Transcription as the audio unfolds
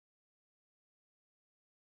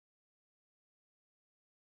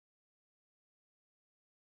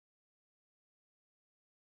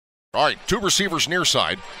All right, 2 receivers near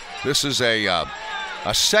side. This is a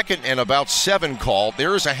second and about 7 call.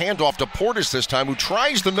 There is a handoff to Portis this time, who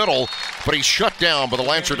tries the middle, but he's shut down by the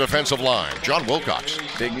Lancer defensive line. John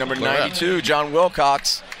Willcox. Big number 92, John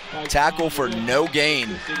Willcox. Tackle for no gain.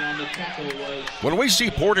 When we see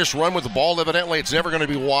Portis run with the ball, evidently it's never going to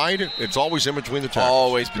be wide. It's always in between the tackles.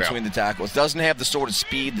 Always between the tackles. Doesn't have the sort of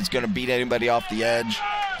speed that's going to beat anybody off the edge.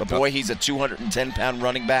 But boy, he's a 210-pound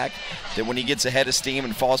running back that when he gets ahead of steam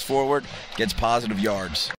and falls forward, gets positive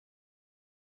yards.